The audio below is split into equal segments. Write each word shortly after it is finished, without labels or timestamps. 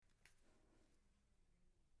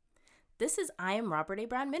This is I Am Robert A.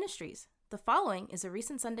 Brown Ministries. The following is a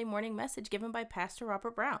recent Sunday morning message given by Pastor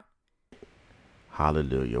Robert Brown.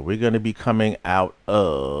 Hallelujah. We're going to be coming out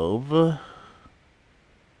of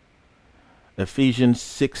Ephesians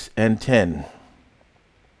 6 and 10.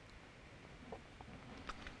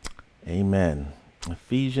 Amen.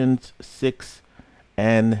 Ephesians 6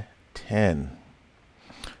 and 10.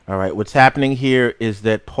 All right. What's happening here is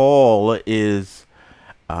that Paul is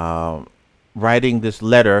writing this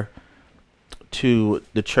letter to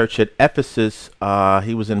the church at Ephesus.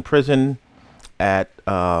 He was in prison at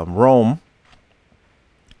Rome.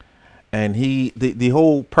 And the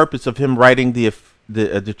whole purpose of him writing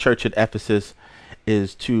the church at Ephesus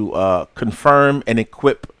is to confirm and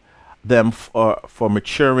equip them for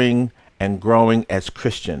maturing and growing as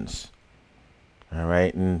Christians. All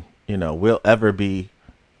right, and we'll ever be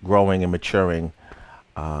growing and maturing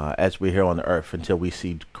as we're here on the earth until we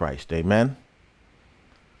see Christ. Amen.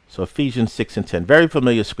 So Ephesians 6 and 10, very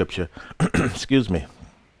familiar scripture. Excuse me.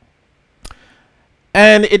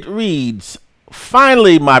 And it reads,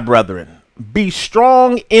 "Finally, my brethren, be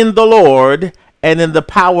strong in the Lord and in the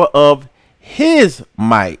power of his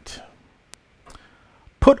might.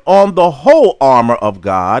 Put on the whole armor of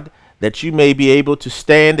God, that you may be able to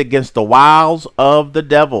stand against the wiles of the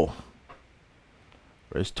devil."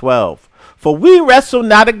 Verse 12, "For we wrestle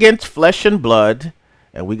not against flesh and blood,"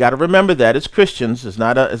 and we got to remember that as Christians, it's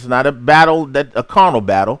not a battle, a carnal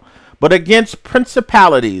battle, "but against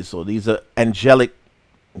principalities," so these are angelic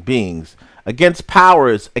beings, "against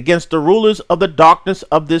powers, against the rulers of the darkness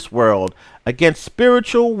of this world, against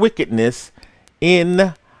spiritual wickedness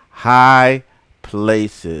in high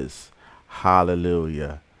places."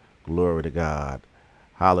 Hallelujah. Glory to God.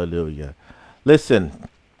 Hallelujah. Listen,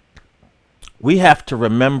 we have to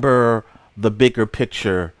remember the bigger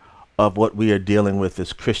picture of what we are dealing with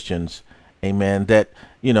as Christians. Amen. That,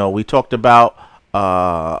 we talked about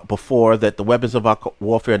before, that the weapons of our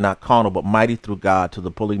warfare are not carnal, but mighty through God to the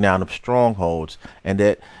pulling down of strongholds, and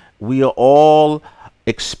that we are all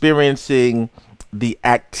experiencing the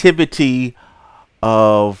activity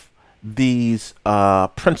of these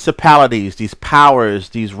principalities, these powers,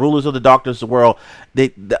 these rulers of the darkness of the world,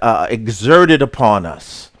 they exerted upon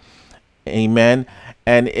us. Amen.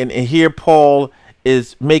 And here Paul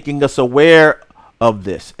is making us aware of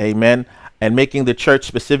this. Amen. And making the church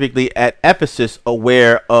specifically at Ephesus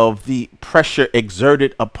aware of the pressure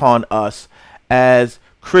exerted upon us as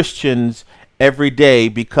Christians every day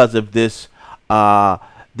because of this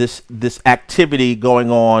this activity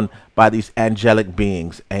going on by these angelic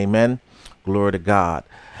beings. Amen. Glory to God.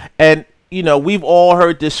 And we've all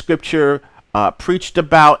heard this scripture preached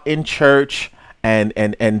about in church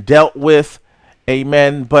and dealt with.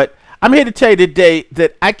 Amen. But I'm here to tell you today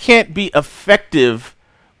that I can't be effective,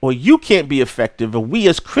 or you can't be effective, or we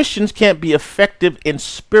as Christians can't be effective in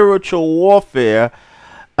spiritual warfare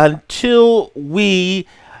until we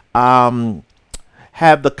have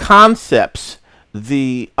the concepts,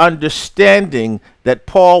 the understanding that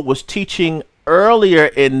Paul was teaching earlier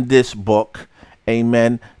in this book,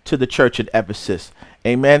 amen, to the church at Ephesus.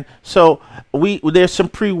 Amen. So there's some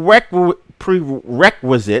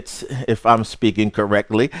prerequisites, if I'm speaking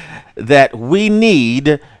correctly, that we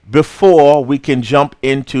need before we can jump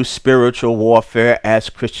into spiritual warfare as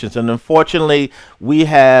Christians. And unfortunately, we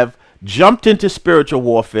have jumped into spiritual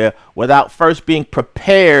warfare without first being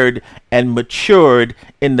prepared and matured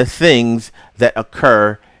in the things that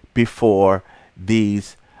occur before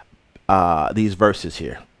these verses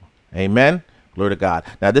here. Amen. Glory to God.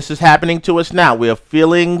 Now, this is happening to us now. We are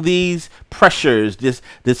feeling these pressures,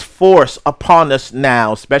 this force upon us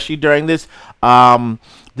now, especially during this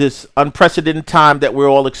this unprecedented time that we're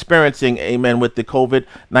all experiencing. Amen. With the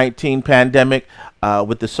COVID-19 pandemic,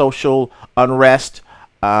 with the social unrest,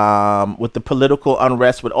 with the political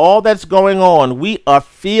unrest, with all that's going on, we are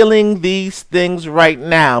feeling these things right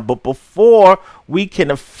now. But before we can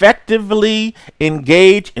effectively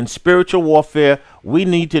engage in spiritual warfare, we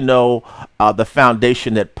need to know the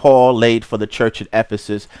foundation that Paul laid for the church at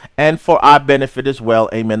Ephesus, and for our benefit as well.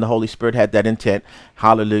 Amen. The Holy Spirit had that intent.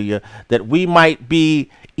 Hallelujah. That we might be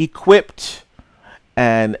equipped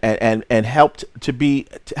and helped to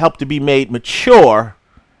be made mature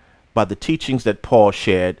by the teachings that Paul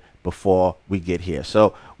shared before we get here.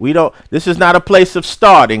 So this is not a place of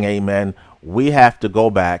starting. Amen. We have to go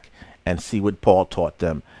back and see what Paul taught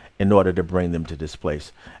them in order to bring them to this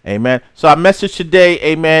place. Amen. So our message today,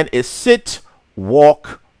 amen, is sit,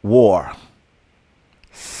 walk, war.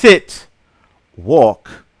 Sit,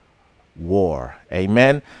 walk, war.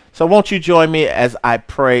 Amen. So won't you join me as I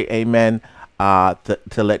pray, amen, to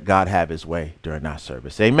let God have his way during our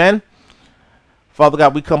service. Amen. Father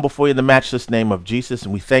God, we come before you in the matchless name of Jesus,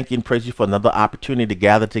 and we thank you and praise you for another opportunity to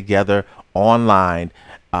gather together online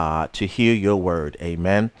to hear your word.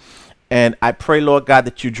 Amen. And I pray, Lord God,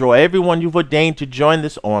 that you draw everyone you've ordained to join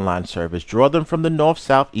this online service. Draw them from the north,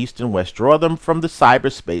 south, east, and west. Draw them from the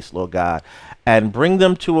cyberspace, Lord God, and bring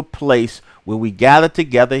them to a place where we gather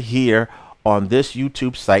together here on this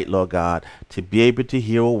YouTube site, Lord God, to be able to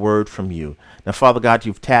hear a word from you. Now, Father God,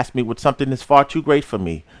 you've tasked me with something that's far too great for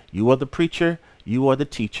me. You are the preacher. You are the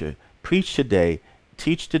teacher. Preach today.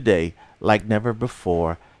 Teach today like never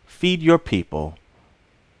before. Feed your people.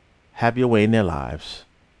 Have your way in their lives.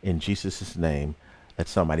 In Jesus' name, let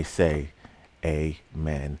somebody say,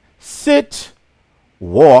 amen. Sit,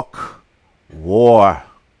 walk, war.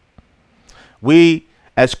 We,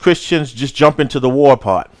 as Christians, just jump into the war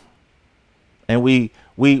part. And we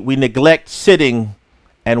neglect sitting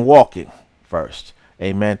and walking first.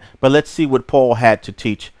 Amen. But let's see what Paul had to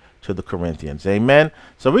teach to the Corinthians. Amen.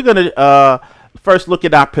 So we're going to first look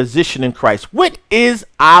at our position in Christ. What is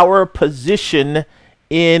our position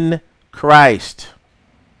in Christ?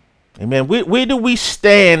 Amen. Where do we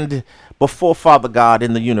stand before Father God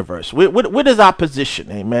in the universe? What is our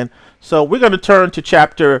position? Amen. So we're going to turn to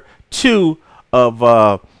chapter 2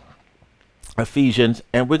 of Ephesians,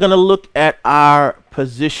 and we're going to look at our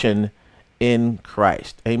position in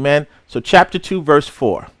Christ. Amen. So chapter 2, verse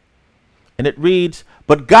 4. And it reads,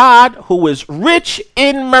 "But God, who is rich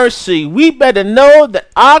in mercy," we better know that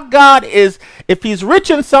our God is, if he's rich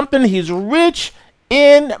in something, he's rich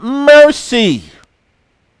in mercy.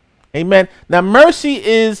 Amen. Now, mercy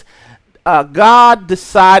is God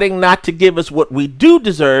deciding not to give us what we do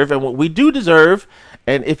deserve, and what we do deserve,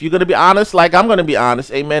 and if you're going to be honest, like I'm going to be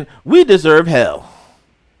honest, amen, we deserve hell.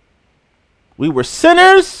 We were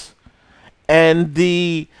sinners, and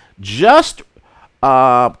the just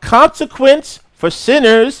consequence for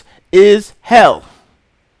sinners is hell.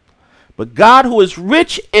 But God, who is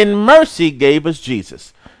rich in mercy, gave us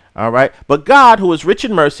Jesus. All right. But God, who is rich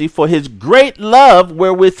in mercy, for his great love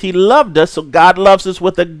wherewith he loved us. So God loves us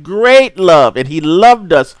with a great love, and he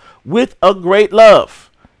loved us with a great love.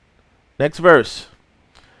 Next verse.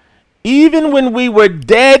 "Even when we were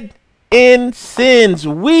dead in sins,"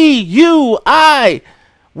 I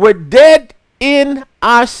were dead in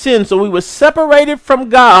our sins. So we were separated from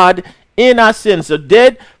God in our sins. So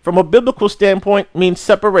dead from a biblical standpoint means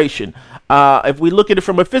separation. If we look at it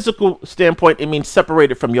from a physical standpoint, it means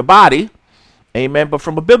separated from your body. Amen. But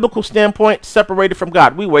from a biblical standpoint, separated from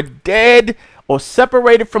God. We were dead or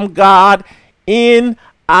separated from God in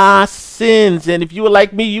our sins. And if you were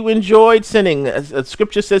like me, you enjoyed sinning. As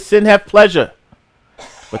scripture says, sin have pleasure.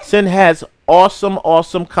 But sin has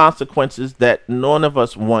awesome consequences that none of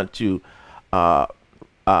us want to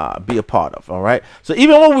be a part of. All right. So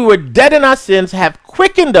even when we were dead in our sins, have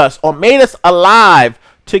quickened us or made us alive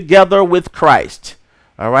together with Christ.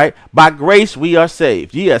 All right. By grace we are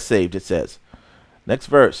saved. Ye are saved, it says. Next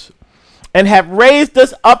verse. "And have raised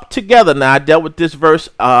us up together." Now I dealt with this verse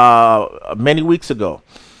many weeks ago.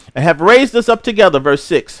 "And have raised us up together," verse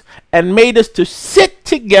 6, "and made us to sit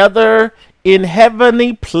together in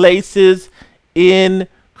heavenly places in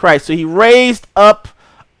Christ." So he raised up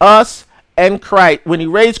us and Christ. When he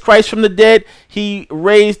raised Christ from the dead, he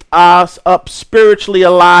raised us up spiritually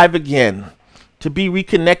alive again, to be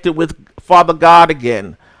reconnected with Father God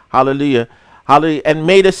again. Hallelujah. Hallelujah. And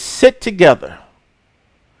made us sit together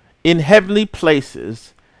in heavenly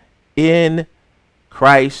places in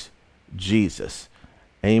Christ Jesus.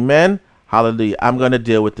 Amen. Hallelujah. I'm going to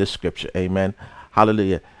deal with this scripture. Amen.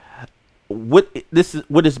 Hallelujah. What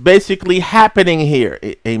is basically happening here.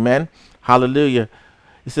 Amen. Hallelujah.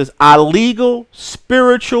 It says our legal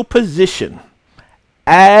spiritual position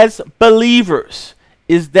as believers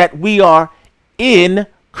is that we are in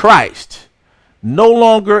Christ, no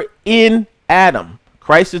longer in Adam.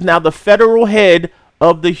 Christ is now the federal head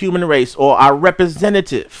of the human race, or our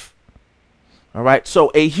representative. All right.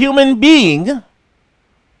 So a human being,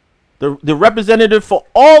 the representative for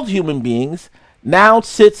all human beings, now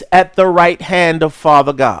sits at the right hand of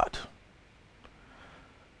Father God.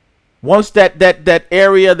 Once that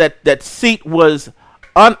area, that seat was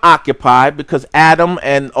unoccupied because Adam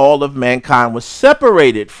and all of mankind was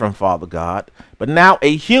separated from Father God. But now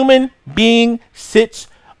a human being sits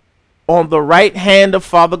on the right hand of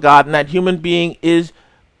Father God, and that human being is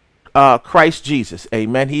Christ Jesus.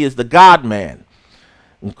 Amen. He is the God man.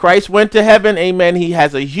 When Christ went to heaven, amen, he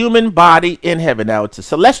has a human body in heaven. Now, it's a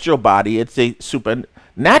celestial body. It's a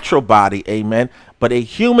supernatural body, amen. But a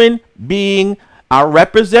human being, our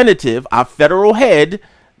representative, our federal head,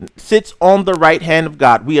 sits on the right hand of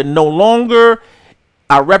God. We are no longer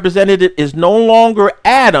our representative is no longer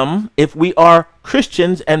Adam. If we are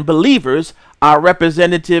Christians and believers, our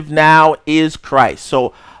representative now is Christ.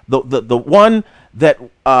 So the one that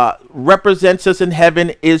represents us in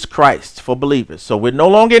heaven is Christ for believers. So we're no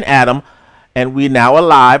longer in Adam, and we're now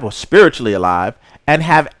alive, or spiritually alive, and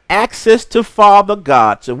have access to Father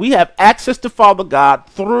God. So we have access to Father God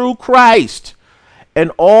through Christ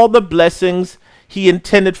and all the blessings he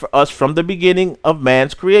intended for us from the beginning of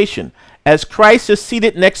man's creation. As Christ is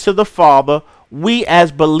seated next to the Father, we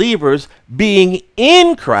as believers, being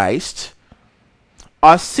in Christ,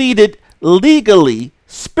 are seated legally,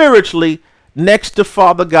 spiritually, next to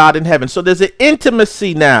Father God in heaven. So there's an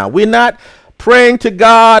intimacy now. We're not praying to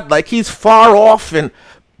God like he's far off and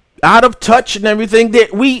out of touch and everything.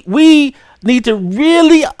 That we need to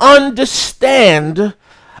really understand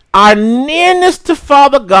our nearness to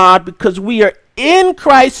Father God, because we are in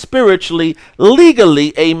Christ spiritually,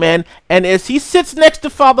 legally, amen. And as he sits next to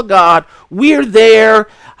Father God, we're there,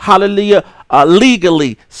 hallelujah,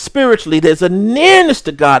 legally, spiritually. There's a nearness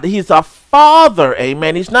to God. He's our Father,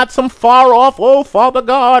 amen. He's not some far off, oh, Father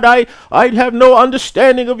God, I have no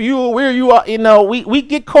understanding of you or where you are. You know, we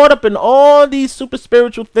get caught up in all these super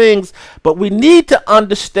spiritual things, but we need to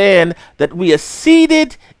understand that we are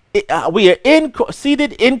seated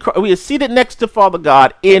seated next to Father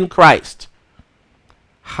God in Christ.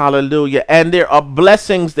 Hallelujah. And there are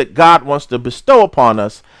blessings that God wants to bestow upon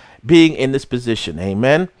us being in this position.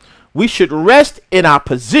 Amen. We should rest in our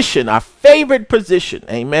position, our favorite position.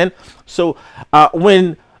 Amen. So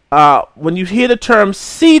when you hear the term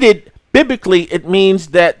seated, biblically, it means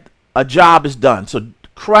that a job is done. So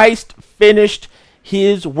Christ finished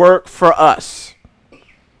his work for us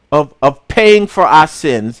of paying for our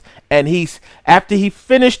sins. And after he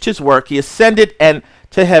finished his work, he ascended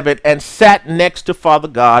to heaven and sat next to Father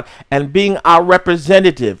God, and being our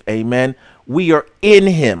representative, amen, we are in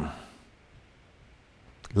him.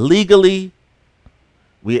 Legally,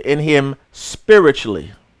 we are in him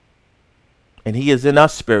spiritually, and he is in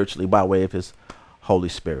us spiritually by way of his Holy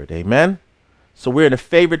Spirit, amen. So we're in a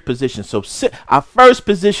favored position. So our first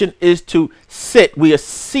position is to sit. We are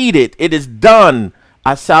seated. It is done.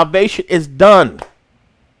 Our salvation is done.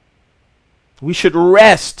 We should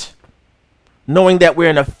rest, knowing that we're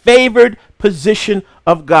in a favored position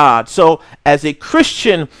of God. So as a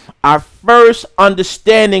Christian, our first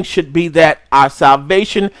understanding should be that our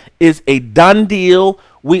salvation is a done deal.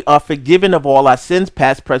 We are forgiven of all our sins,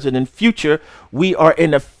 past, present, and future. We are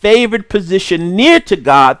in a favored position near to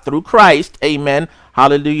God through Christ. Amen.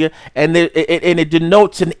 Hallelujah. And it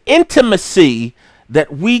denotes an intimacy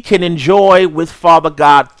that we can enjoy with Father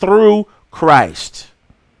God through Christ.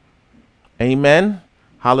 Amen.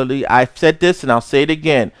 Hallelujah. I've said this and I'll say it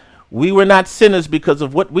again. We were not sinners because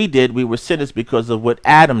of what we did. We were sinners because of what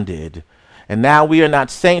Adam did. And now we are not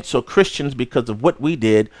saints or Christians because of what we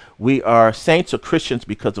did. We are saints or Christians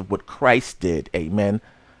because of what Christ did. Amen.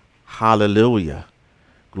 Hallelujah.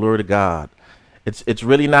 Glory to God. It's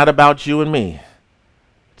really not about you and me.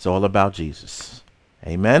 It's all about Jesus.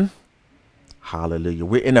 Amen. Hallelujah.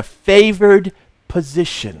 We're in a favored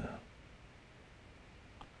position.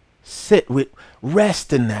 Sit with,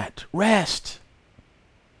 rest in that. Rest.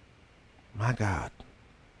 My God.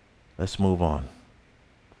 Let's move on.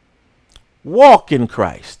 Walk in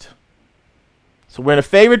Christ. So we're in a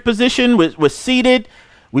favored position. We're seated.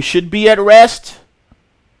 We should be at rest.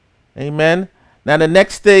 Amen. Now the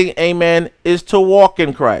next thing, amen, is to walk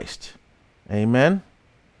in Christ. Amen.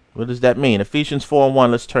 What does that mean? Ephesians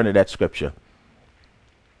 4:1. Let's turn to that scripture.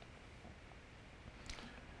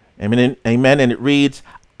 Amen. Amen. And it reads,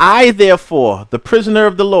 I, therefore, the prisoner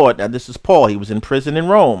of the Lord. Now, this is Paul. He was in prison in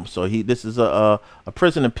Rome. So this is a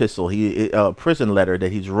prison epistle, a prison letter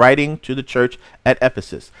that he's writing to the church at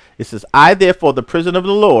Ephesus. It says, I, therefore, the prisoner of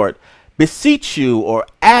the Lord, beseech you or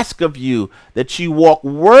ask of you that you walk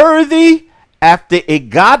worthy after a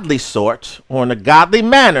godly sort, or in a godly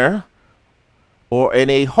manner, or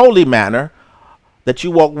in a holy manner, that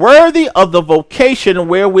you walk worthy of the vocation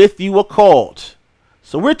wherewith you were called.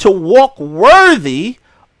 So we're to walk worthy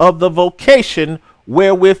of the vocation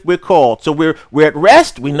wherewith we're called. So we're at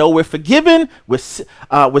rest. We know we're forgiven. We're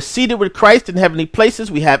seated with Christ in heavenly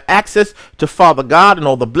places. We have access to Father God and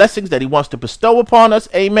all the blessings that he wants to bestow upon us.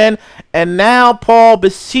 Amen. And now Paul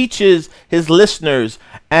beseeches his listeners,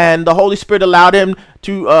 and the Holy Spirit allowed him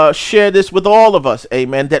to share this with all of us.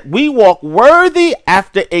 Amen. That we walk worthy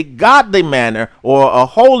after a godly manner, or a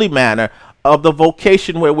holy manner, of the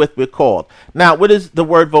vocation wherewith we're called. Now, what is the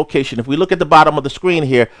word vocation? If we look at the bottom of the screen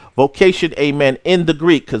here, vocation, amen, in the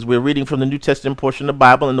Greek, because we're reading from the New Testament portion of the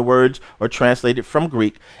Bible and the words are translated from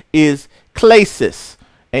Greek, is klesis,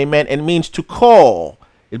 amen, and means to call,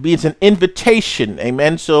 It means an invitation.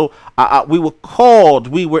 Amen. So we were called,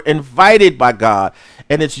 we were invited by God,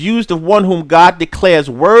 and it's used of one whom God declares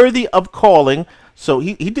worthy of calling. So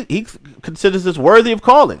he considers us worthy of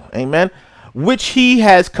calling. Amen. Which he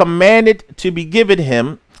has commanded to be given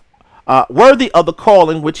him, worthy of the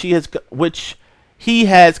calling which he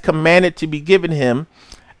has commanded to be given him,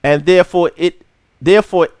 and therefore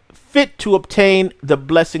fit to obtain the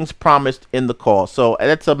blessings promised in the call. So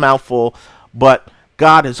that's a mouthful, but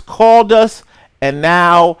God has called us, and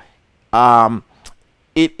now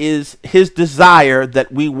it is his desire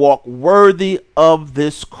that we walk worthy of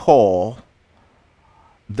this call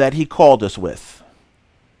that he called us with.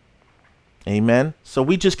 Amen. So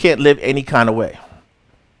we just can't live any kind of way.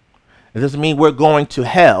 It doesn't mean we're going to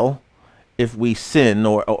hell if we sin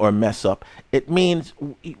or mess up. It means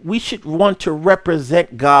we should want to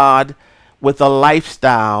represent God with a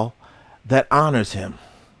lifestyle that honors him.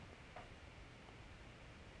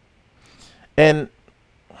 And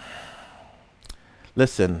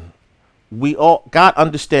listen, God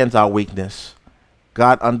understands our weakness.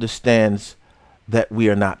 God understands that we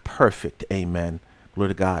are not perfect. Amen. Glory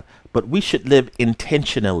to God. But we should live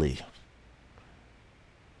intentionally.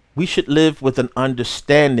 We should live with an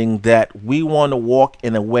understanding that we want to walk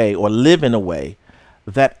in a way or live in a way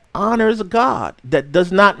that honors God, that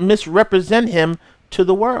does not misrepresent him to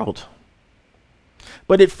the world.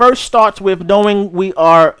 But it first starts with knowing we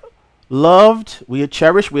are loved, we are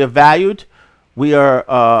cherished, we are valued, we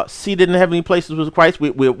are seated in heavenly places with Christ,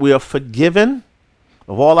 we are forgiven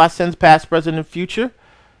of all our sins, past, present, and future.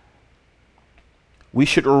 We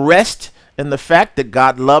should rest in the fact that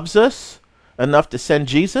God loves us enough to send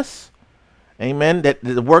Jesus. Amen. That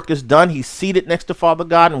the work is done. He's seated next to Father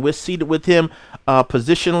God, and we're seated with him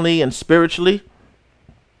positionally and spiritually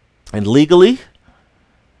and legally.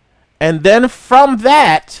 And then from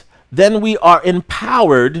that, then we are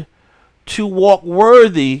empowered to walk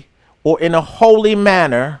worthy or in a holy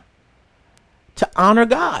manner to honor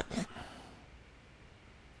God.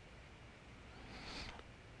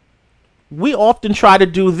 We often try to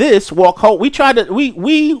do this, walk holy.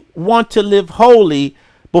 We want to live holy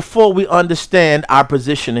before we understand our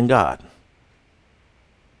position in God.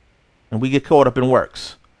 And we get caught up in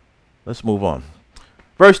works. Let's move on.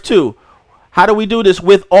 Verse 2. How do we do this?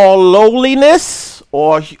 With all lowliness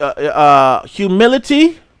or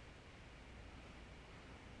humility.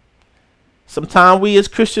 Sometimes we as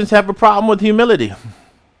Christians have a problem with humility.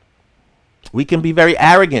 We can be very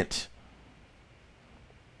arrogant.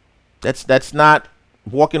 That's not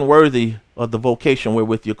walking worthy of the vocation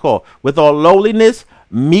wherewith you're called. With all lowliness,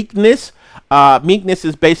 meekness. Meekness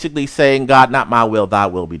is basically saying, God, not my will, thy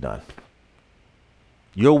will be done.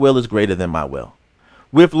 Your will is greater than my will.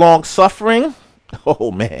 With long suffering. Oh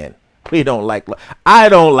man, I don't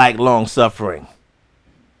like long suffering.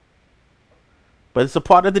 But it's a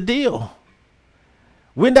part of the deal.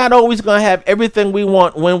 We're not always going to have everything we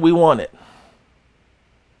want when we want it.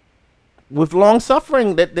 With long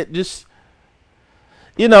suffering, that just,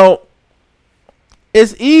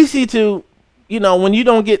 it's easy to, when you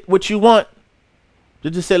don't get what you want, to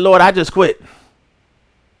just say, Lord, I just quit.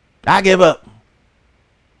 I give up.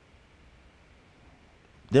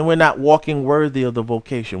 Then we're not walking worthy of the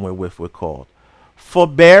vocation wherewith we're called.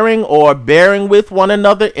 Forbearing or bearing with one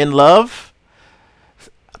another in love.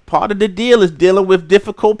 Part of the deal is dealing with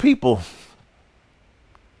difficult people.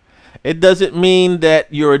 It doesn't mean that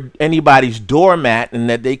you're anybody's doormat and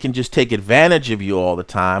that they can just take advantage of you all the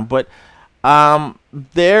time. But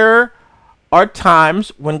there are times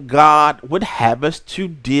when God would have us to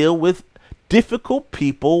deal with difficult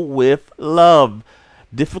people with love.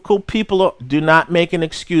 Difficult people do not make an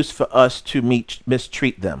excuse for us to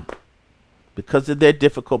mistreat them because of their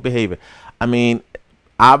difficult behavior. I mean,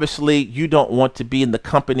 obviously, you don't want to be in the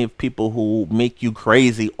company of people who make you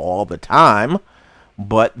crazy all the time.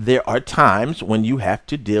 But there are times when you have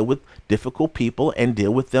to deal with difficult people and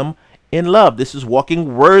deal with them in love. This is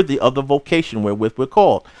walking worthy of the vocation wherewith we're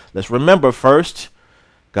called. Let's remember first,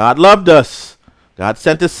 God loved us. God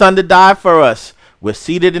sent his son to die for us. We're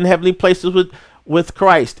seated in heavenly places with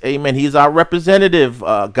Christ. Amen. He's our representative.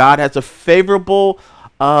 God has a favorable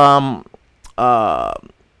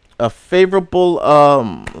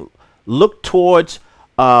look towards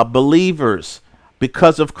believers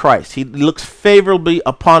because of Christ. He looks favorably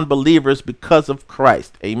upon believers because of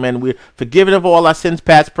Christ. Amen. We're forgiven of all our sins,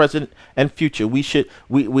 past, present, and future.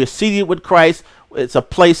 We're seated with Christ. It's a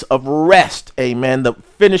place of rest. Amen. The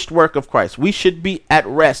finished work of Christ. We should be at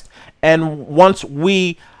rest. And once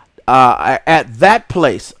we at that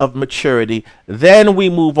place of maturity, then we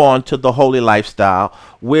move on to the holy lifestyle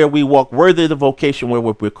where we walk worthy of the vocation where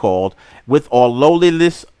we're called, with all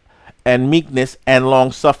lowliness and meekness and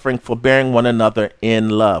long suffering, forbearing one another in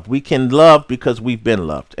love. We can love because we've been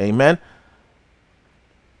loved. Amen.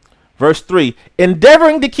 Verse 3,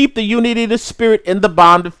 endeavoring to keep the unity of the Spirit in the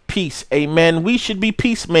bond of peace. Amen. We should be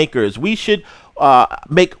peacemakers. We should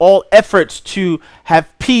make all efforts to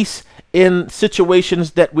have peace in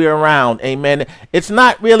situations that we're around. Amen. It's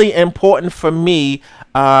not really important for me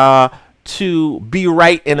to be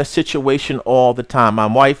right in a situation all the time. My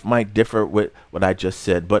wife might differ with what I just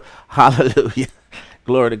said, but hallelujah.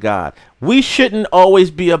 Glory to God. We shouldn't always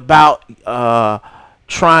be about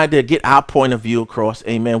trying to get our point of view across.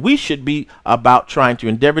 Amen. We should be about trying to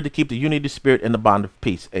endeavor to keep the unity of the Spirit in the bond of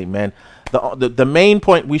peace. Amen. The main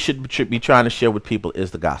point we should be trying to share with people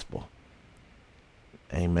is the gospel.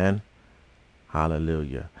 Amen.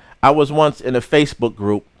 Hallelujah. I was once in a Facebook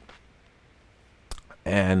group,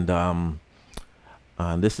 and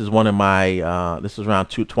this is one of my, this was around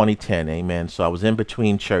 2010, amen. So I was in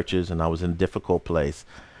between churches, and I was in a difficult place,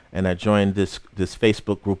 and I joined this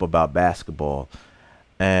Facebook group about basketball,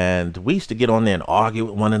 and we used to get on there and argue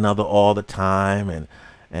with one another all the time, and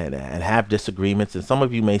have disagreements. And some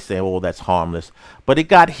of you may say, oh, that's harmless, but it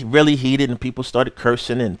got really heated, and people started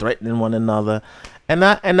cursing and threatening one another. And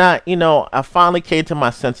I, you know, I finally came to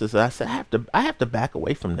my senses. And I said, I have to back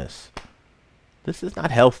away from this. This is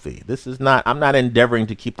not healthy. This is not. I'm not endeavoring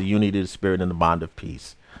to keep the unity of the Spirit in the bond of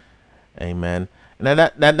peace. Amen. And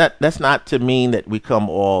that's not to mean that we come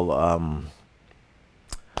all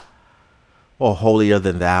holier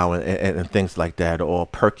than thou and things like that, or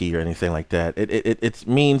perky or anything like that. It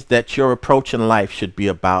means that your approach in life should be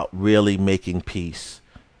about really making peace.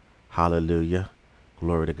 Hallelujah.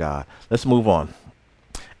 Glory to God. Let's move on.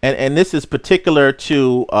 And this is particular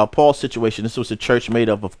to Paul's situation. This was a church made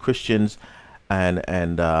up of Christians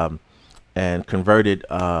and converted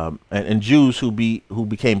and Jews who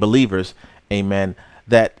became believers. Amen.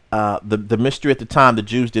 That the mystery at the time, the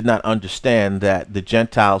Jews did not understand that the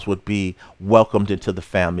Gentiles would be welcomed into the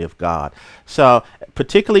family of God. So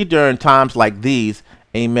particularly during times like these,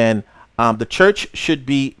 amen, the church should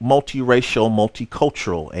be multiracial,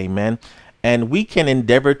 multicultural. Amen. And we can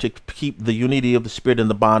endeavor to keep the unity of the Spirit in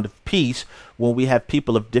the bond of peace when we have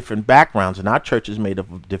people of different backgrounds, and our church is made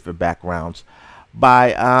up of different backgrounds,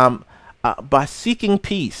 by seeking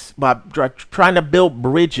peace, by trying to build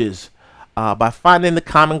bridges, by finding the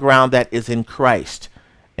common ground that is in Christ.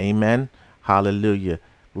 Amen. Hallelujah.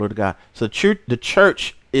 Glory to God. So the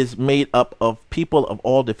church is made up of people of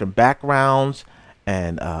all different backgrounds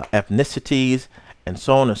and ethnicities and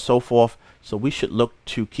so on and so forth. So we should look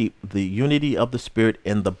to keep the unity of the Spirit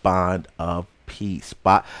in the bond of peace.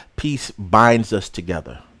 Peace binds us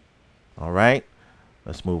together. All right.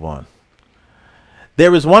 Let's move on.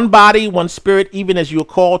 There is one body, one Spirit, even as you are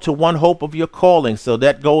called to one hope of your calling. So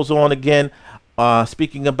that goes on again,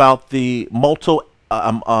 speaking about the multiple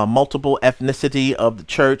ethnicity of the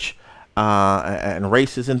church and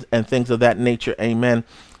races and things of that nature. Amen.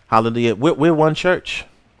 Hallelujah. We're one church.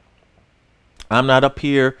 I'm not up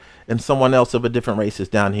here and someone else of a different race is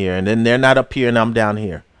down here, and then they're not up here and I'm down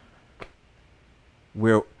here.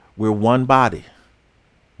 We're one body.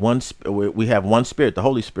 We have one Spirit, the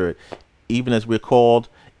Holy Spirit, even as we're called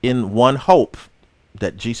in one hope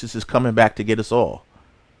that Jesus is coming back to get us all.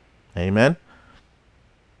 Amen.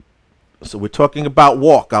 So we're talking about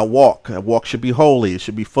walk. Our walk should be holy. It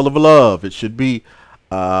should be full of love. It should be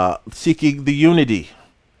seeking the unity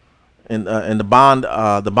in the bond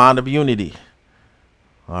of unity.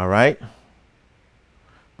 All right.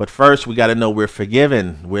 But first, we got to know we're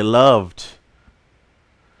forgiven. We're loved.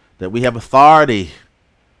 That we have authority.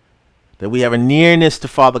 That we have a nearness to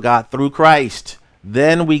Father God through Christ.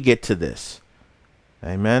 Then we get to this.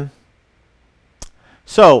 Amen.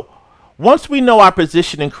 So, once we know our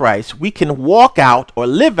position in Christ, we can walk out or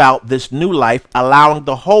live out this new life, allowing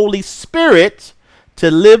the Holy Spirit to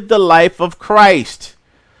live the life of Christ,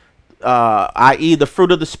 i.e. the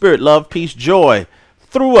fruit of the Spirit, love, peace, joy,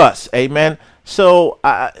 through us. Amen. So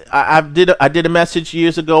I did a message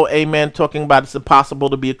years ago, amen, talking about it's impossible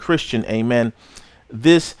to be a Christian. Amen.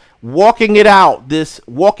 This walking it out, this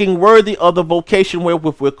walking worthy of the vocation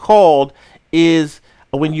wherewith we're called, is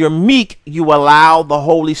when you're meek, you allow the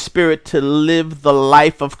Holy Spirit to live the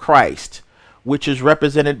life of Christ, which is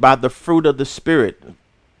represented by the fruit of the Spirit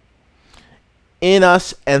in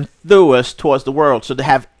us and through us towards the world. So to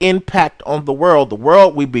have impact on the world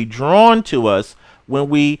will be drawn to us when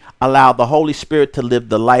we allow the Holy Spirit to live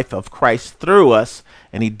the life of Christ through us.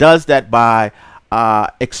 And he does that by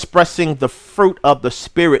expressing the fruit of the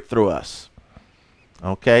Spirit through us.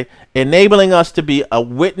 Okay, enabling us to be a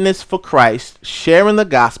witness for Christ, sharing the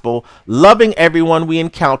gospel, loving everyone we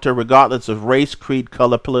encounter, regardless of race, creed,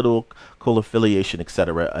 color, political affiliation,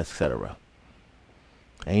 etc., etc.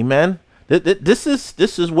 Amen. This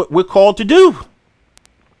is what we're called to do.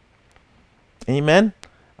 Amen.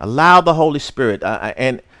 Allow the Holy Spirit,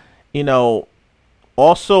 and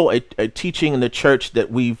also a teaching in the church that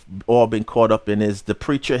we've all been caught up in is the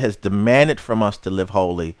preacher has demanded from us to live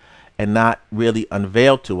holy, and not really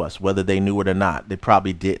unveiled to us, whether they knew it or not. They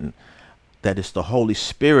probably didn't. That it's the Holy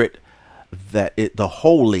Spirit, the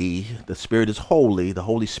Spirit is holy. The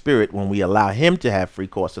Holy Spirit, when we allow Him to have free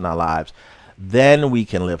course in our lives, then we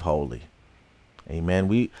can live holy.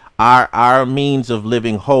 Amen. Our means of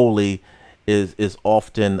living holy is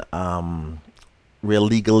often real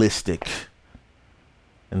legalistic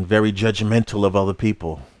and very judgmental of other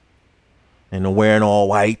people, and wearing all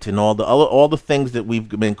white and all the things that we've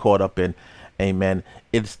been caught up in. Amen.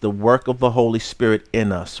 It's the work of the Holy Spirit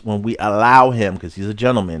in us. When we allow Him, because He's a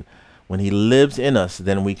gentleman, when He lives in us,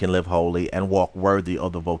 then we can live holy and walk worthy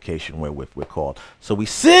of the vocation wherewith we're called. So we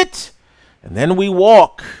sit and then we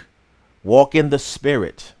walk in the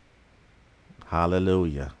Spirit.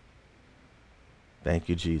 Hallelujah. Thank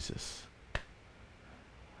you, Jesus.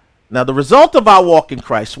 Now, the result of our walk in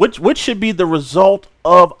Christ, which should be the result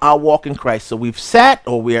of our walk in Christ? So we've sat,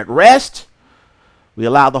 or we're at rest. We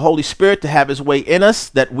allow the Holy Spirit to have His way in us,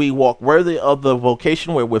 that we walk worthy of the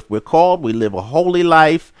vocation wherewith we're called. We live a holy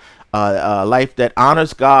life, a life that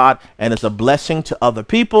honors God and is a blessing to other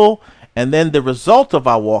people. And then the result of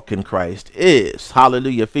our walk in Christ is,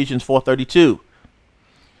 hallelujah, Ephesians 4:32.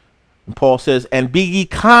 And Paul says, and be ye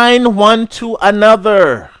kind one to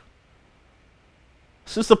another.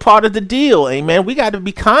 This is a part of the deal, amen. We got to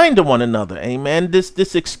be kind to one another, amen.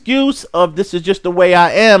 This excuse of this is just the way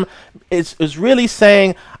I am is really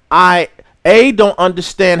saying I don't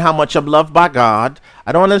understand how much I'm loved by God.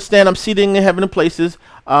 I don't understand I'm seated in heavenly places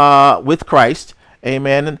with Christ,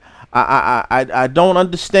 amen. And I don't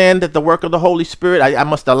understand that the work of the Holy Spirit, I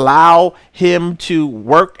must allow Him to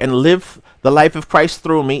work and live the life of Christ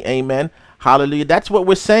through me, amen. Hallelujah. That's what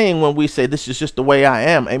we're saying when we say this is just the way I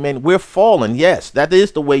am. Amen. We're fallen. Yes, that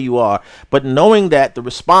is the way you are. But knowing that, the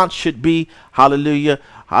response should be, hallelujah,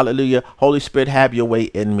 hallelujah. Holy Spirit, have your way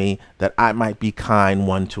in me that I might be kind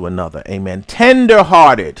one to another. Amen.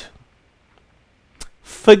 Tender-hearted,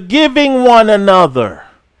 forgiving one another,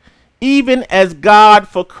 even as God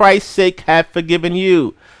for Christ's sake hath forgiven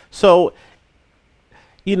you. So,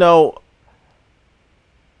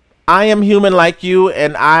 I am human like you,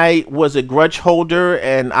 and I was a grudge holder,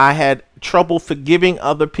 and I had trouble forgiving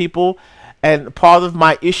other people. And part of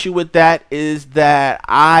my issue with that is that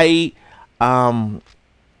I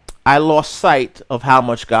lost sight of how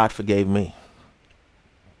much God forgave me.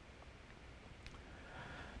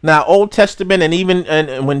 Now, Old Testament, and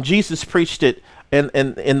even when Jesus preached it in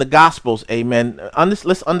the Gospels, amen.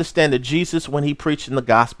 Let's understand that Jesus, when He preached in the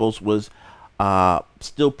Gospels, was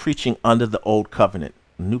still preaching under the Old Covenant.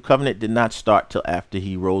 The New Covenant did not start till after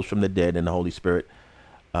He rose from the dead and the Holy Spirit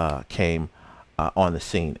came on the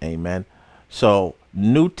scene. Amen. So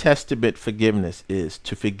New Testament forgiveness is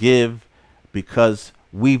to forgive because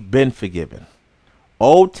we've been forgiven.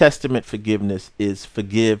 Old Testament forgiveness is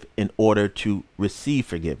forgive in order to receive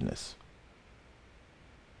forgiveness.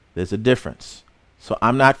 There's a difference. So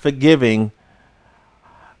I'm not forgiving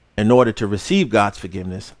in order to receive God's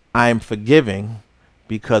forgiveness. I am forgiving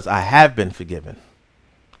because I have been forgiven.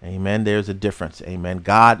 Amen. There's a difference. Amen.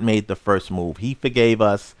 God made the first move. He forgave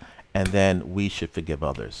us, and then we should forgive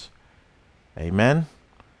others. Amen.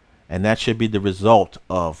 And that should be the result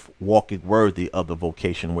of walking worthy of the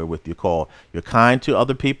vocation wherewith you're called. You're kind to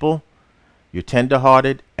other people, you're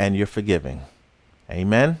tenderhearted, and you're forgiving.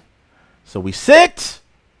 Amen. So we sit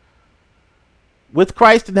with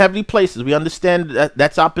Christ in heavenly places. We understand that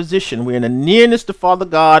that's our position. We're in a nearness to Father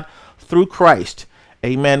God through Christ.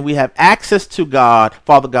 Amen. We have access to God,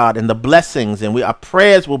 Father God, and the blessings, and our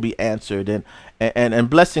prayers will be answered, and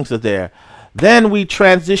blessings are there. Then we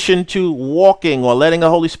transition to walking, or letting the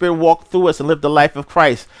Holy Spirit walk through us and live the life of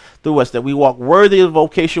Christ through us, that we walk worthy of the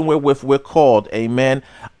vocation wherewith we're called. Amen.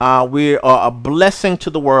 We are a blessing to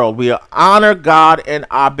the world. We honor God in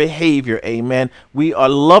our behavior. Amen. We are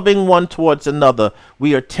loving one towards another.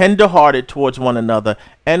 We are tenderhearted towards one another,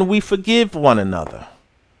 and we forgive one another.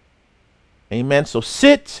 Amen. So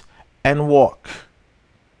sit and walk.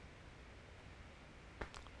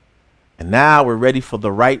 And now we're ready for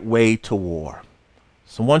the right way to war.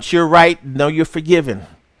 So once you're right, know you're forgiven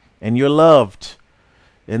and you're loved.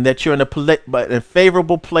 and that you're in a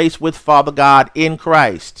favorable place with Father God in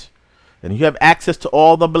Christ. And you have access to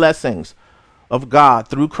all the blessings of God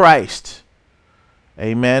through Christ.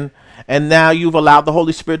 Amen. And now you've allowed the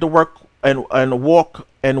Holy Spirit to work and walk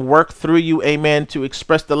and work through you. Amen. To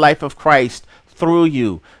express the life of Christ through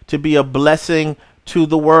you, to be a blessing to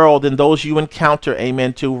the world and those you encounter.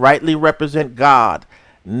 Amen. To rightly represent God.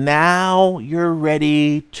 Now you're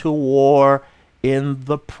ready to war in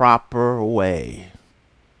the proper way.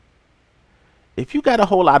 If you got a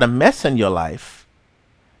whole lot of mess in your life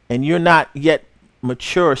and you're not yet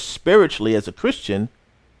mature spiritually as a Christian,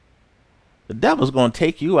 the devil's going to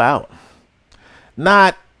take you out.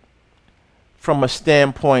 Not from a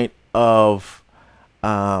standpoint of,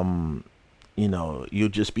 you'll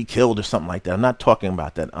just be killed or something like that. I'm not talking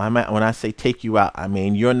about that. When I say take you out, I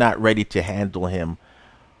mean you're not ready to handle him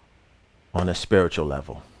on a spiritual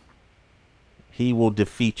level. He will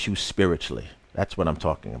defeat you spiritually. That's what I'm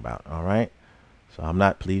talking about. All right. So I'm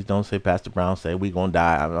not, please don't say Pastor Brown say we're going to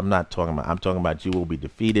die. I'm talking about you will be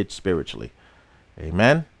defeated spiritually.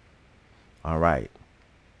 Amen. All right.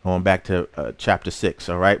 Going back to chapter 6.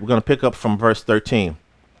 All right. We're going to pick up from verse 13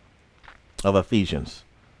 of Ephesians.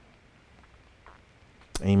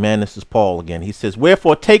 Amen. This is Paul again. He says,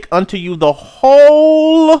 wherefore take unto you the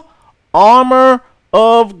whole armor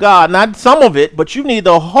of God. Not some of it, but you need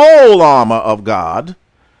the whole armor of God,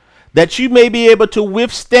 that you may be able to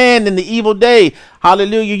withstand in the evil day.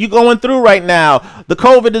 Hallelujah. You're going through right now. The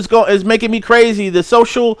COVID is making me crazy. The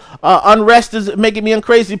social unrest is making me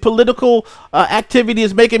crazy. Political activity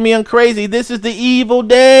is making me crazy. This is the evil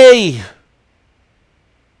day.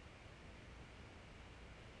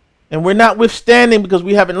 And we're not withstanding because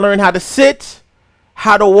we haven't learned how to sit,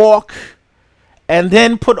 how to walk, and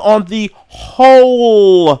then put on the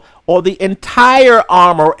whole or the entire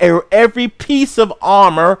armor, or every piece of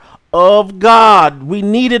armor of God. We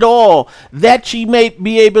need it all, that ye may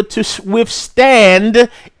be able to withstand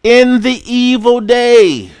in the evil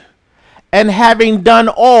day. And having done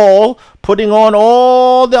all, putting on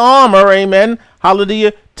all the armor, amen,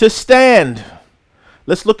 hallelujah, to stand.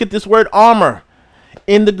 Let's look at this word armor.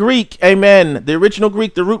 In the Greek, amen, the original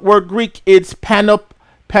Greek, the root word Greek, it's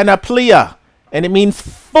panoplia. And it means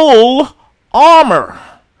full armor.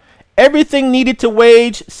 Everything needed to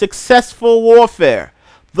wage successful warfare.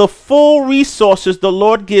 The full resources the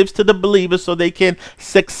Lord gives to the believers so they can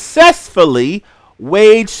successfully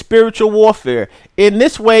wage spiritual warfare. In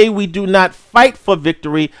this way, we do not fight for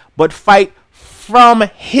victory, but fight from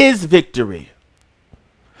his victory.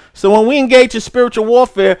 So when we engage in spiritual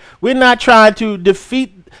warfare, we're not trying to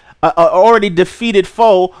defeat already defeated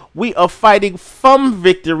foe. We are fighting from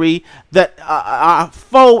victory, that our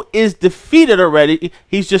foe is defeated already.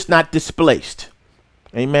 He's just not displaced.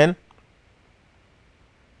 Amen.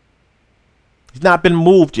 He's not been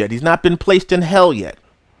moved yet. He's not been placed in hell yet.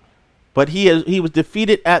 But he was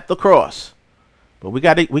defeated at the cross. But we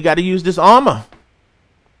got to use this armor.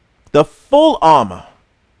 The full armor.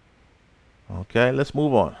 Okay, let's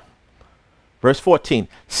move on. Verse 14.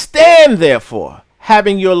 Stand therefore,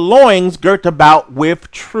 having your loins girt about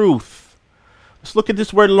with truth. Let's look at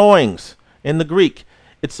this word loins in the Greek.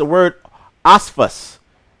 It's the word osphus,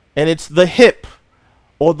 and it's the hip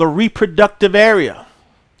or the reproductive area.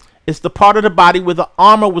 It's the part of the body where the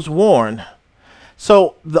armor was worn.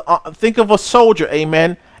 So think of a soldier,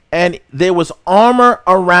 amen, and there was armor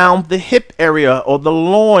around the hip area or the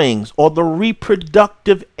loins or the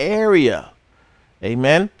reproductive area.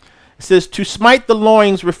 Amen. It says to smite the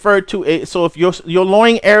loins referred to so if your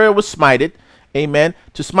loin area was smited, amen,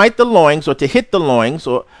 to smite the loins or to hit the loins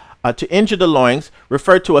or to injure the loins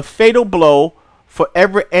referred to a fatal blow,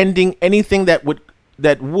 forever ending anything that would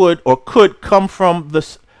or could come from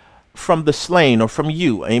the slain or from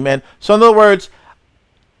you. Amen. So in other words,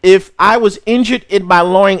 if I was injured in my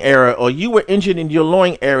loin area or you were injured in your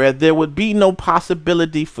loin area, there would be no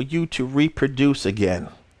possibility for you to reproduce again.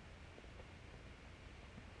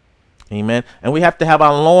 Amen. And we have to have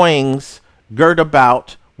our loins girt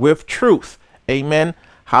about with truth. Amen.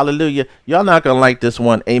 Hallelujah. Y'all not going to like this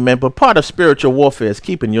one. Amen. But part of spiritual warfare is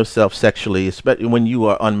keeping yourself sexually, especially when you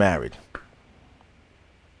are unmarried.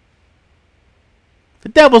 The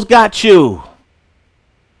devil's got you.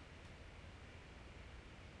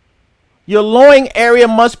 Your loin area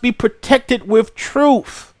must be protected with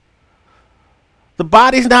truth. The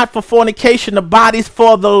body's not for fornication. The body's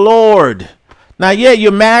for the Lord. Now, yeah,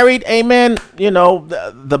 you're married, amen. You know,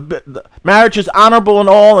 the marriage is honorable and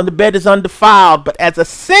all, and the bed is undefiled. But as a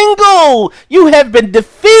single, you have been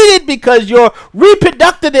defeated because your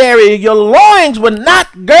reproductive area, your loins were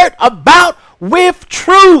not girt about with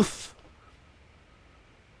truth.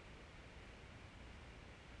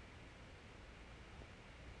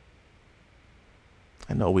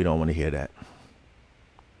 I know we don't want to hear that,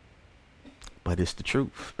 but it's the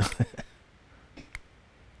truth.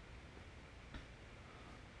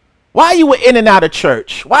 Why are you in and out of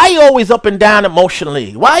church? Why are you always up and down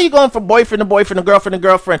emotionally? Why are you going from boyfriend to boyfriend to girlfriend to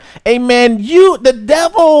girlfriend? Amen. The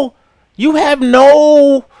devil, you have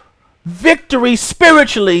no victory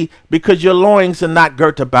spiritually because your loins are not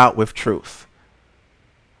girt about with truth.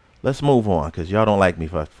 Let's move on because y'all don't like me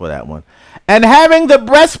for that one. And having the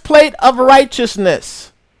breastplate of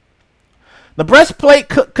righteousness. The breastplate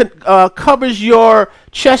covers your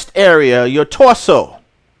chest area, your torso.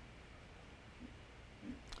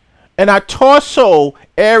 And our torso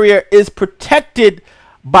area is protected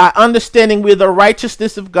by understanding we're the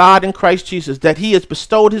righteousness of God in Christ Jesus, that he has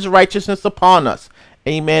bestowed his righteousness upon us.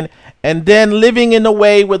 Amen. And then living in a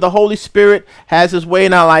way where the Holy Spirit has his way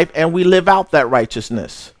in our life and we live out that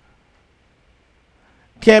righteousness.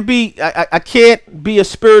 I can't be a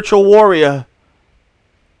spiritual warrior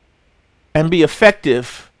and be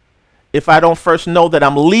effective if I don't first know that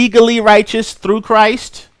I'm legally righteous through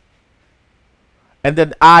Christ. And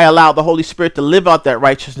then I allow the Holy Spirit to live out that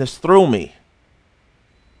righteousness through me.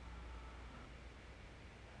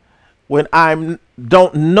 When I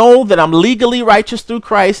don't know that I'm legally righteous through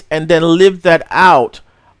Christ and then live that out,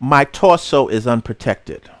 my torso is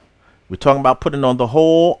unprotected. We're talking about putting on the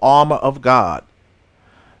whole armor of God.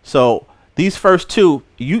 So these first two,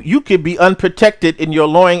 you could be unprotected in your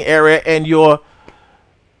loin area and your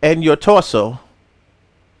torso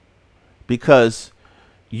because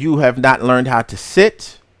you have not learned how to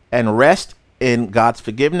sit and rest in God's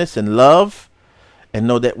forgiveness and love and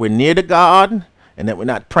know that we're near to God and that we're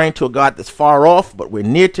not praying to a God that's far off, but we're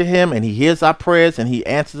near to him and he hears our prayers and he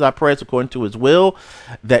answers our prayers according to his will,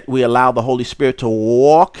 that we allow the Holy Spirit to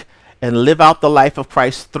walk and live out the life of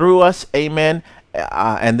Christ through us. Amen.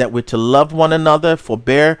 And that we're to love one another,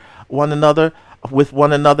 forbear one another, with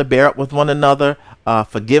one another, bear up with one another,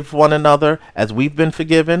 forgive one another as we've been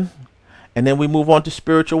forgiven. And then we move on to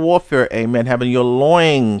spiritual warfare, amen, having your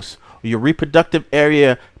loins, your reproductive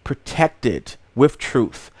area protected with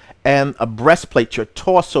truth, and a breastplate, your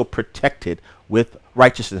torso protected with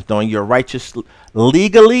righteousness, knowing you're righteous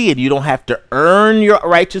legally and you don't have to earn your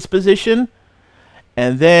righteous position,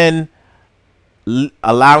 and then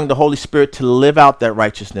allowing the Holy Spirit to live out that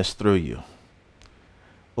righteousness through you.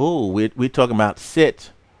 Oh, we're talking about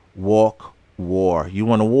sit, walk, war. You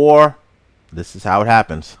want a war? This is how it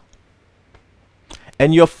happens.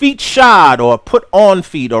 And your feet shod or put on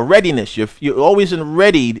feet or readiness. You're always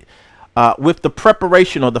ready with the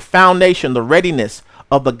preparation or the foundation, the readiness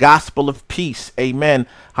of the gospel of peace. Amen.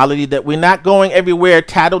 Hallelujah. That we're not going everywhere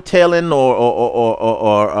tattletaling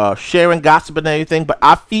or sharing gossip and anything, but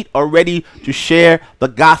our feet are ready to share the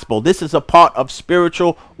gospel. This is a part of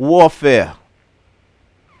spiritual warfare.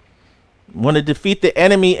 Want to defeat the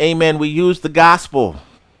enemy, amen, we use the gospel.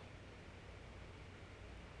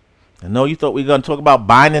 I know you thought we were going to talk about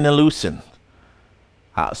binding and loosing.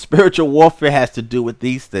 Spiritual warfare has to do with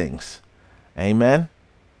these things. Amen.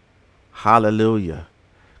 Hallelujah.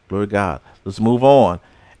 Glory to God. Let's move on.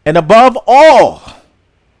 And above all,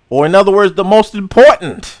 or in other words, the most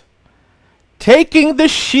important, taking the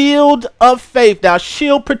shield of faith. Now,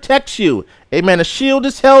 shield protects you. Amen. A shield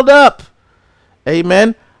is held up.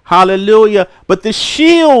 Amen. Hallelujah. But the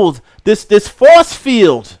shield, this force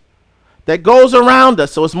field that goes around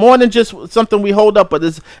us. So it's more than just something we hold up, but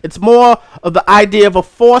it's more of the idea of a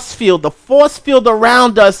force field. The force field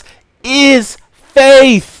around us is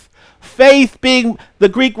faith. Faith being the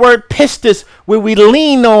Greek word pistis, where we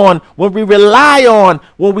lean on, when we rely on,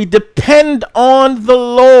 when we depend on the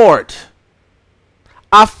Lord.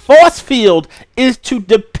 Our force field is to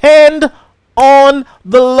depend on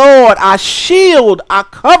the Lord. Our shield, our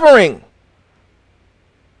covering,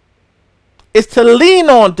 is to lean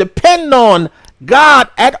on, depend on God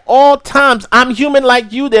at all times. I'm human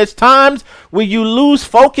like you. There's times where you lose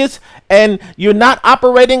focus and you're not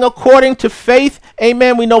operating according to faith.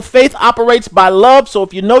 Amen. We know faith operates by love. So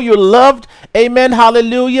if you know you're loved, amen,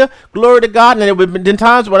 hallelujah, glory to God. And there have been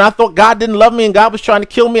times when I thought God didn't love me and God was trying to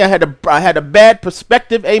kill me. I had a bad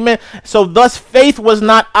perspective. Amen. So thus faith was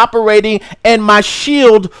not operating and my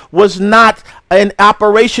shield was not in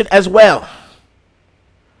operation as well.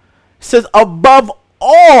 It says above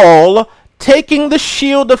all, taking the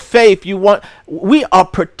shield of faith. We are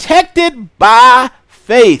protected by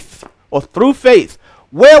faith or through faith,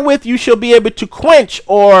 wherewith you shall be able to quench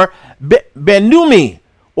or benumi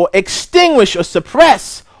or extinguish or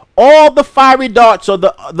suppress all the fiery darts or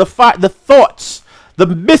the thoughts, the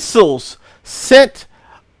missiles sent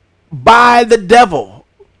by the devil.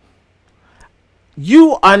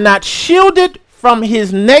 You are not shielded from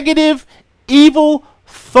his negative, evil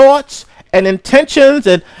thoughts and intentions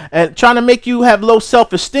and trying to make you have low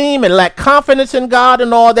self-esteem and lack confidence in God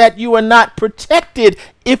and all that, you are not protected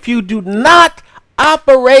if you do not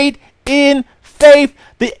operate in faith.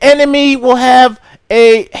 The enemy will have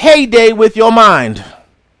a heyday with your mind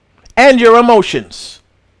and your emotions.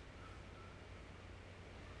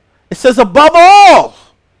 It says, above all,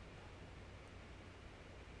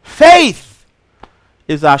 faith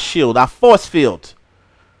is our shield, our force field,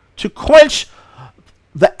 to quench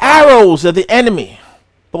the arrows of the enemy,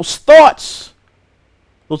 those thoughts,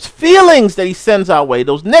 those feelings that he sends our way,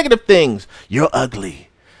 those negative things. You're ugly.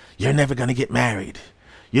 You're never going to get married.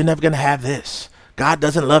 You're never going to have this. God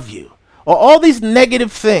doesn't love you. Or all these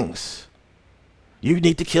negative things. You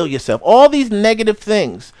need to kill yourself. All these negative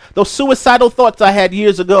things. Those suicidal thoughts I had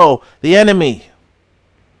years ago. The enemy.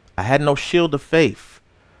 I had no shield of faith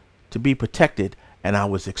to be protected, and I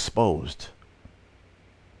was exposed.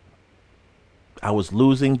 I was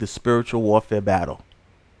losing the spiritual warfare battle.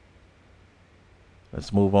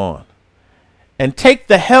 Let's move on. And take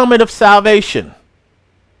the helmet of salvation.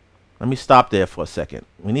 Let me stop there for a second.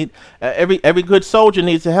 We need every good soldier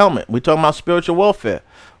needs a helmet. We're talking about spiritual warfare.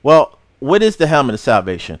 Well, what is the helmet of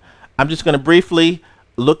salvation? I'm just going to briefly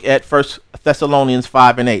look at 1 Thessalonians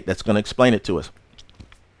 5:8. That's going to explain it to us.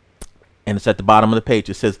 And it's at the bottom of the page.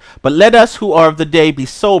 It says, but let us who are of the day be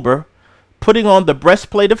sober, putting on the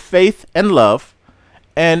breastplate of faith and love,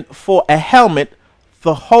 and for a helmet,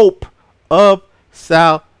 the hope of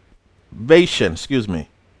salvation. Excuse me.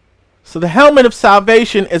 So the helmet of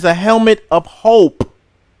salvation is a helmet of hope.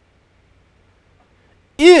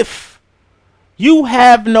 If you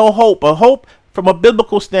have no hope, a hope from a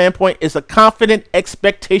biblical standpoint is a confident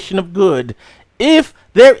expectation of good. If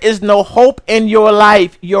there is no hope in your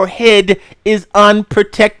life, your head is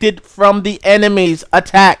unprotected from the enemy's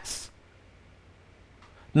attacks.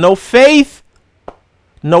 No faith,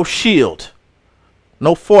 no shield,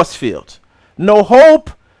 no force field, no hope,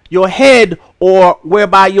 your head, or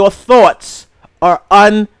whereby your thoughts are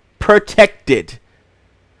unprotected.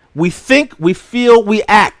 We think, we feel, we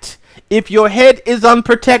act. If your head is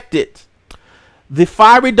unprotected, the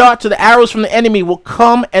fiery darts or the arrows from the enemy will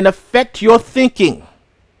come and affect your thinking.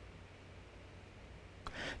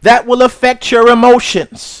 That will affect your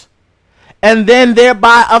emotions, and then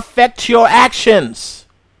thereby affect your actions.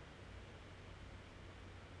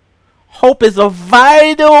 Hope is a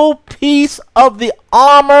vital piece of the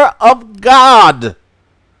armor of God.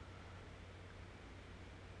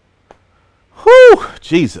 Whew,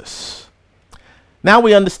 Jesus. Now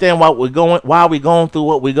we understand why we're going through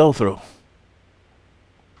what we go through.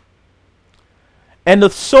 And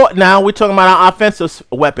the sword, now we're talking about our offensive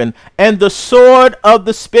weapon, and the sword of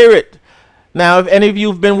the Spirit. Now, if any of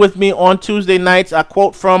you have been with me on Tuesday nights, I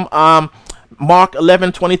quote from Mark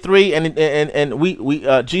 11:23,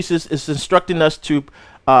 and Jesus is instructing us to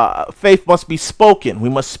faith must be spoken. We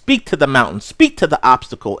must speak to the mountain, speak to the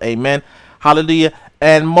obstacle. Amen. Hallelujah.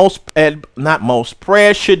 And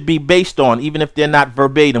prayers should be based on, even if they're not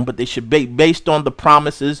verbatim, but they should be based on the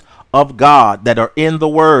promises of God that are in the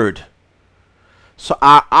Word. So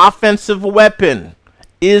our offensive weapon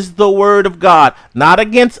is the Word of God, not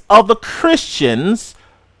against other Christians,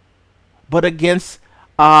 but against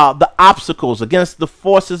the obstacles, against the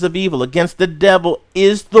forces of evil, against the devil,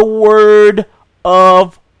 is the Word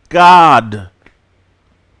of God.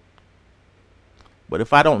 But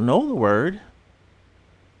if I don't know the Word,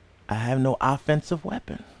 I have no offensive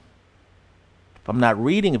weapon. If I'm not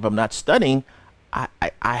reading, if I'm not studying, I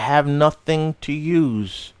have nothing to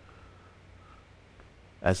use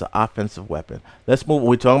as an offensive weapon. Let's move.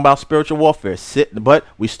 We're talking about spiritual warfare. But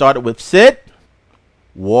we started with sit,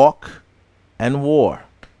 walk, and war.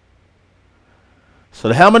 So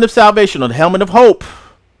the helmet of salvation, or the helmet of hope,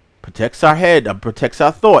 protects our head, protects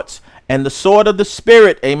our thoughts. And the sword of the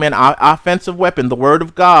Spirit, amen, our offensive weapon, the Word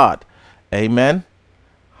of God. Amen.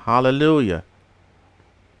 Hallelujah.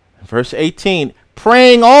 Verse 18,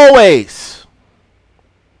 praying always.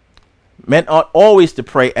 Men ought always to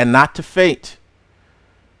pray and not to faint.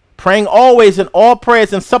 Praying always in all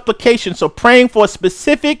prayers and supplications. So praying for a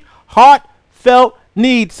specific heartfelt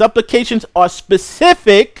need. Supplications are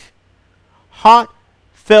specific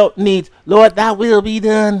heartfelt needs. Lord, thy will be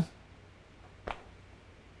done.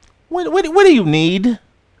 What do you need?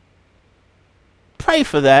 Pray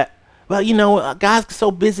for that. Well, you know, God's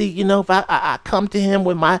so busy, you know, if I come to him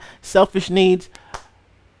with my selfish needs.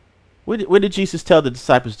 What did Jesus tell the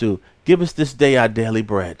disciples to do? Give us this day our daily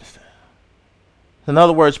bread. In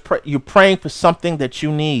other words, you're praying for something that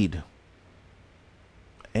you need.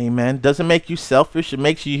 Amen. Doesn't make you selfish. It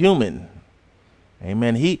makes you human.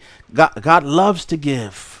 Amen. God loves to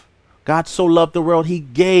give God so loved the world, he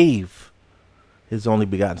gave his only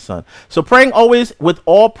begotten son. So praying always with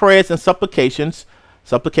all prayers and supplications.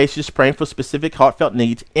 Supplications, praying for specific heartfelt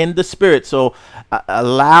needs in the Spirit. So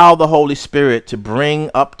allow the Holy Spirit to bring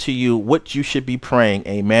up to you what you should be praying.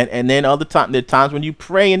 Amen. And then there are times when you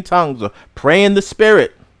pray in tongues or pray in the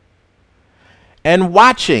Spirit. And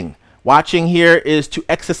watching. Watching here is to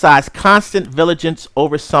exercise constant vigilance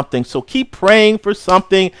over something. So keep praying for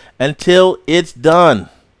something until it's done.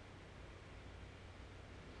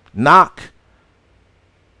 Knock.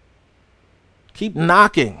 Keep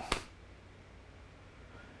knocking.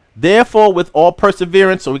 Therefore, with all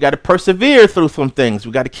perseverance, so we got to persevere through some things.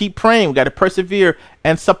 We got to keep praying. We got to persevere.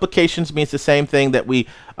 And supplications means the same thing that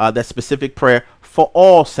that specific prayer for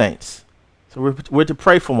all saints. So we're to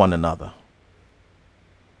pray for one another.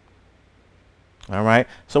 All right.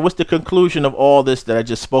 So what's the conclusion of all this that I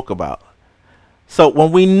just spoke about? So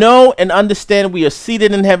when we know and understand we are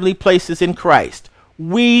seated in heavenly places in Christ,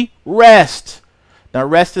 we rest. Now,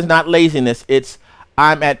 rest is not laziness. It's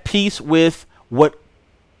I'm at peace with what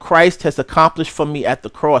Christ has accomplished for me at the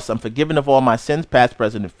cross. I'm forgiven of all my sins, past,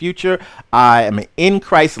 present, and future. I am in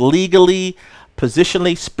Christ legally,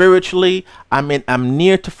 positionally, spiritually. I'm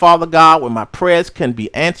near to Father God where my prayers can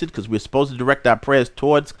be answered because we're supposed to direct our prayers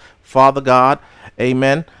towards Father God.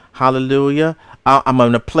 Amen. Hallelujah. I'm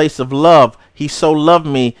in a place of love. He so loved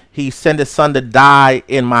me, he sent his son to die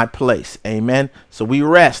in my place. Amen. So we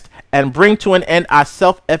rest and bring to an end our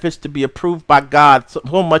self-efforts to be approved by God. So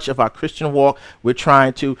much of our Christian walk, we're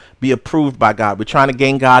trying to be approved by God. We're trying to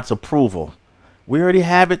gain God's approval. We already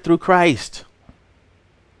have it through Christ.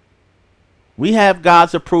 We have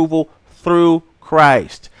God's approval through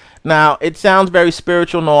Christ. Now, it sounds very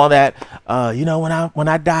spiritual and all that. When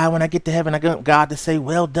I die, when I get to heaven, I want God to say,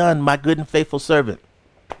 well done, my good and faithful servant.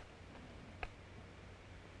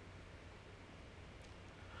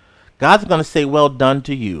 God's going to say, well done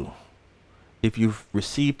to you if you've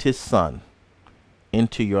received his son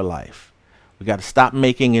into your life. We got to stop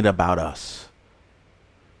making it about us.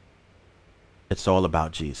 It's all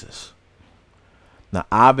about Jesus. Now,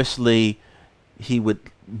 obviously, he would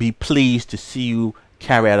be pleased to see you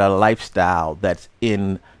carry out a lifestyle that's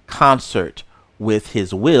in concert with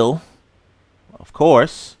his will, of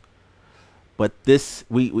course. But this,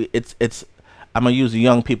 it's I'm gonna use a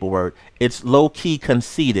young people word. It's low key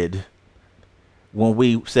conceited when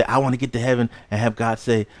we say, "I want to get to heaven," and have God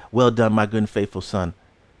say, "Well done, my good and faithful son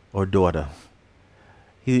or daughter."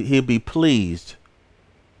 He'll be pleased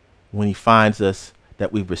when he finds us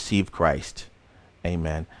that we've received Christ.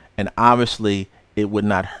 Amen. And obviously, it would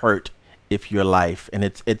not hurt if your life, and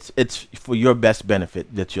it's for your best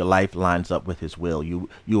benefit that your life lines up with his will. You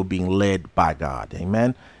are being led by God.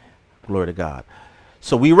 Amen. Glory to God.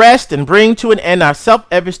 So we rest and bring to an end our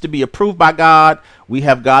self-efforts to be approved by God. We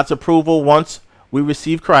have God's approval once we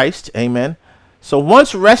receive Christ. Amen. So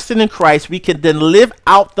once resting in Christ, we can then live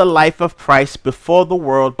out the life of Christ before the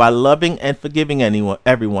world by loving and forgiving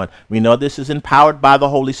everyone. We know this is empowered by the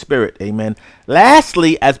Holy Spirit. Amen.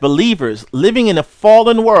 Lastly, as believers living in a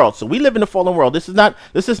fallen world, so we live in a fallen world. This is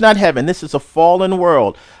not heaven. This is a fallen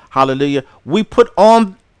world. Hallelujah. We put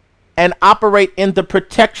on and operate in the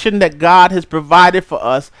protection that God has provided for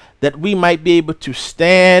us, that we might be able to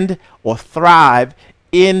stand or thrive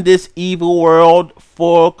in this evil world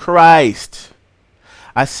for Christ.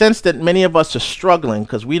 I sense that many of us are struggling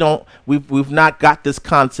because we've not got this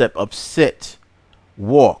concept of sit,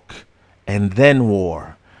 walk, and then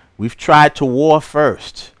war. We've tried to war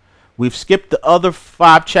first. We've skipped the other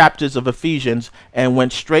 5 chapters of Ephesians and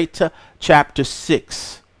went straight to chapter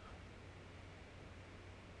 6.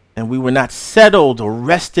 And we were not settled or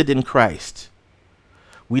rested in Christ.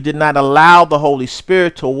 We did not allow the Holy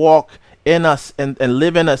Spirit to walk in us and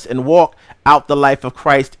live in us and walk out the life of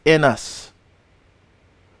Christ in us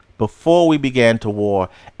before we began to war.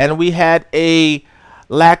 And we had a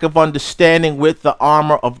lack of understanding what the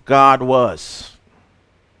armor of God was.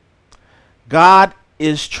 God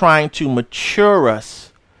is trying to mature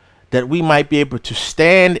us that we might be able to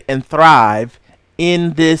stand and thrive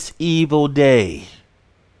in this evil day.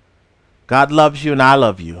 God loves you and I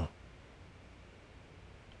love you.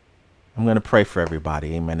 I'm going to pray for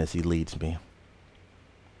everybody, amen, as he leads me.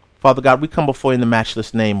 Father God, we come before you in the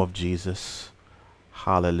matchless name of Jesus.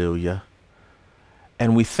 Hallelujah.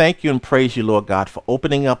 And we thank you and praise you, Lord God, for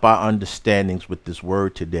opening up our understandings with this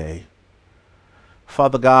word today.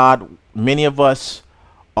 Father God, many of us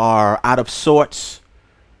are out of sorts.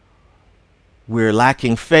 We're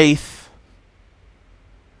lacking faith.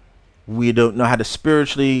 We don't know how to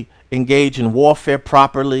spiritually engage in warfare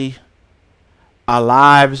properly. Our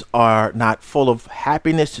lives are not full of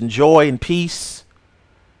happiness and joy and peace.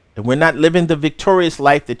 and we're not living the victorious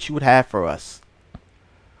life that you would have for us.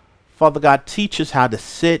 Father God, teach us how to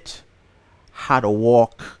sit, how to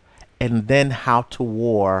walk, and then how to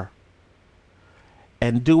war.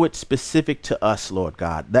 And do it specific to us, Lord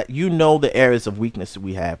God, that you know the areas of weakness that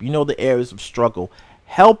we have. You know the areas of struggle.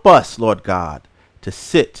 Help us, Lord God, to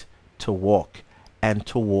sit, to walk, and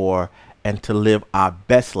to war, and to live our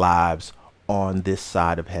best lives on this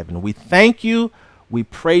side of heaven. We thank you. We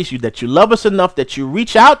praise you that you love us enough that you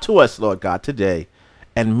reach out to us, Lord God, today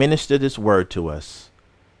and minister this word to us.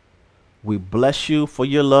 We bless you for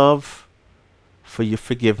your love, for your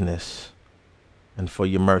forgiveness, and for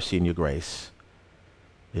your mercy and your grace.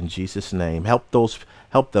 In Jesus' name, help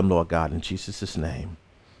them, Lord God, in Jesus' name.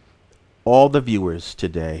 All the viewers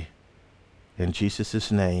today, in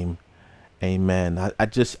Jesus' name, amen. I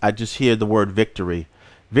just hear the word victory.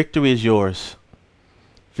 Victory is yours.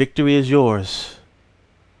 Victory is yours.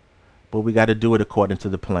 But we got to do it according to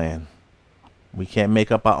the plan. We can't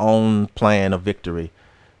make up our own plan of victory.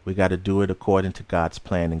 We got to do it according to God's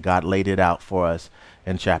plan. And God laid it out for us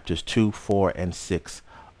in chapters 2, 4, and 6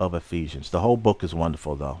 of Ephesians. The whole book is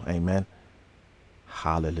wonderful, though. Amen.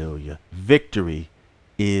 Hallelujah. Victory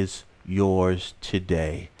is yours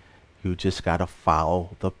today. You just got to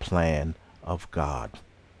follow the plan of God.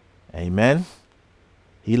 Amen.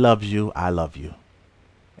 He loves you. I love you.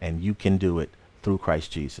 And you can do it through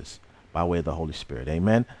Christ Jesus by way of the Holy Spirit.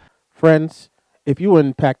 Amen. Friends, if you were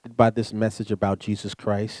impacted by this message about Jesus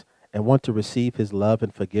Christ and want to receive his love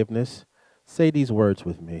and forgiveness, say these words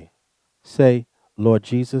with me. Say, Lord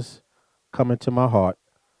Jesus, come into my heart.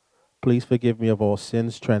 Please forgive me of all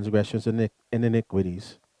sins, transgressions, and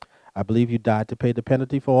iniquities. I believe you died to pay the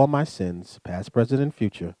penalty for all my sins, past, present, and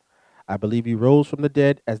future. I believe you rose from the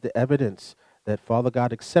dead as the evidence that Father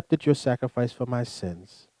God accepted your sacrifice for my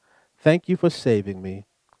sins. Thank you for saving me.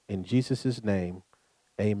 In Jesus' name,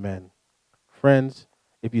 amen. Friends,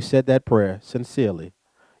 if you said that prayer sincerely,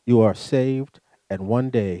 you are saved and one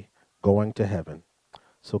day going to heaven.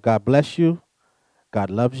 So God bless you, God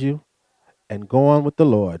loves you, and go on with the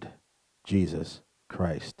Lord Jesus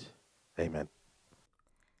Christ. Amen.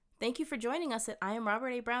 Thank you for joining us at I Am Robert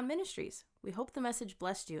A. Brown Ministries. We hope the message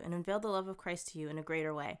blessed you and unveiled the love of Christ to you in a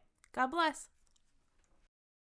greater way. God bless.